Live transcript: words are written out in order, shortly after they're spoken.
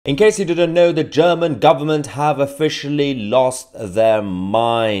In case you didn't know, the German government have officially lost their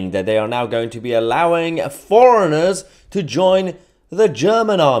mind. That they are now going to be allowing foreigners to join the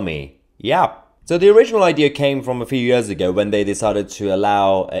German army. Yeah. So the original idea came from a few years ago when they decided to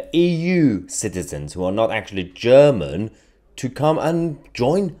allow EU citizens who are not actually German to come and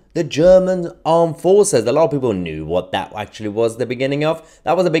join the German armed forces. A lot of people knew what that actually was the beginning of.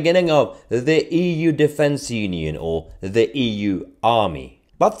 That was the beginning of the EU Defense Union, or the EU Army.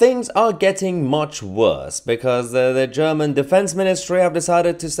 But things are getting much worse because the German Defense Ministry have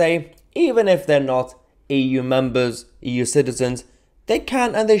decided to say, even if they're not EU members, EU citizens, they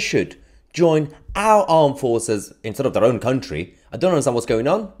can and they should join our armed forces instead of their own country. I don't understand what's going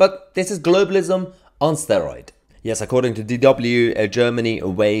on, but this is globalism on steroid. Yes, according to DW, Germany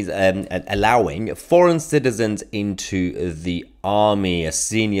ways allowing foreign citizens into the army. A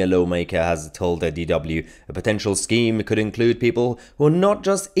senior lawmaker has told DW a potential scheme could include people who are not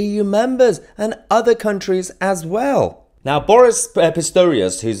just EU members and other countries as well. Now, Boris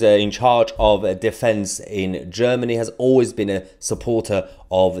Pistorius, who's in charge of defense in Germany, has always been a supporter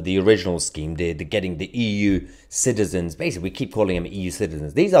of the original scheme, the getting the EU citizens. Basically, we keep calling them EU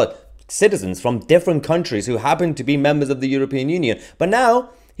citizens. These are citizens from different countries who happen to be members of the European Union. But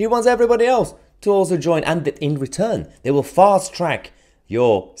now he wants everybody else to also join, and in return they will fast track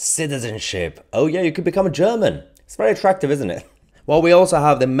your citizenship. Oh yeah, you could become a German. It's very attractive, isn't it? Well, we also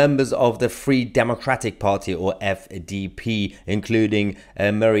have the members of the Free Democratic Party, or FDP, including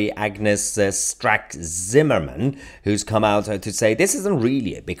Marie Agnes Strack-Zimmermann, who's come out to say this isn't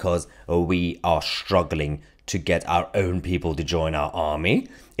really because we are struggling to get our own people to join our army.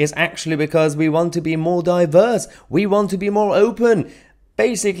 It's actually because we want to be more diverse. We want to be more open.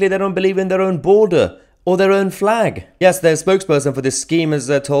 Basically, they don't believe in their own border or their own flag. Yes, their spokesperson for this scheme has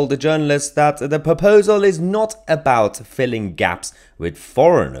told the journalists that the proposal is not about filling gaps with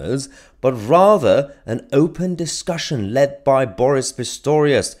foreigners, but rather an open discussion led by Boris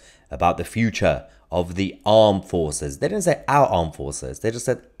Pistorius about the future of the armed forces. They didn't say our armed forces, they just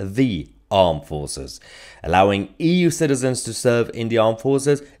said the armed forces. Allowing EU citizens to serve in the armed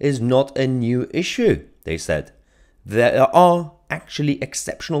forces is not a new issue, they said. There are actually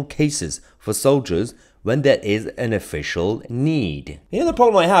exceptional cases for soldiers when there is an official need. You know, the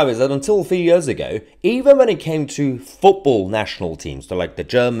problem I have is that until a few years ago, even when it came to football national teams, so like the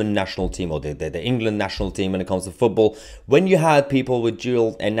German national team or the England national team when it comes to football, when you had people with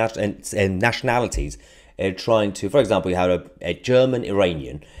dual nationalities trying to, for example, you had a German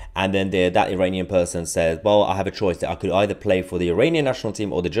Iranian, and then that Iranian person says, well, I have a choice that I could either play for the Iranian national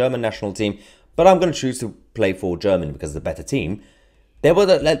team or the German national team, but I'm going to choose to play for Germany because it's a better team. There was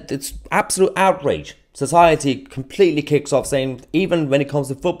it's absolute outrage. Society completely kicks off saying, even when it comes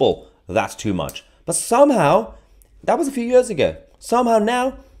to football, that's too much. But somehow, that was a few years ago, somehow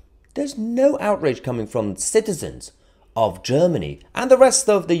now, there's no outrage coming from citizens of Germany and the rest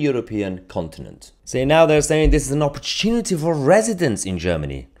of the European continent. See, now they're saying this is an opportunity for residents in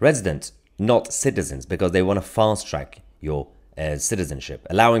Germany. Residents, not citizens, because they want to fast track your citizenship.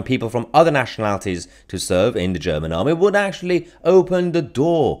 Allowing people from other nationalities to serve in the German army would actually open the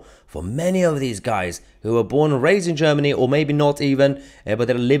door for many of these guys who were born and raised in Germany, or maybe not even, but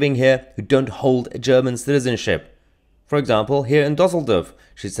they're living here, who don't hold German citizenship. For example, here in Düsseldorf,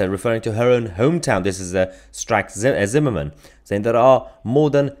 she said, referring to her own hometown, this is Strack-Zimmermann, saying there are more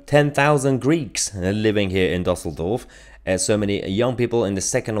than 10,000 Greeks living here in Düsseldorf. So many young people in the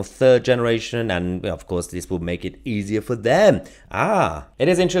second or third generation, and of course this will make it easier for them. It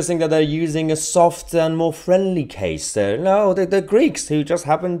is interesting that they're using a soft and more friendly case. No, the Greeks who just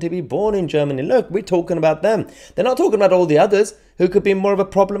happen to be born in Germany. Look, we're talking about them. They're not talking about all the others who could be more of a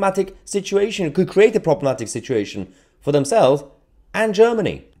problematic situation, who could create a problematic situation for themselves and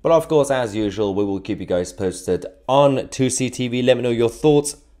Germany. But of course, as usual, we will keep you guys posted on Tousi TV. Let me know your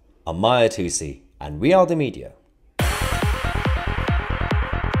thoughts on Maya Tousi, and we are the media.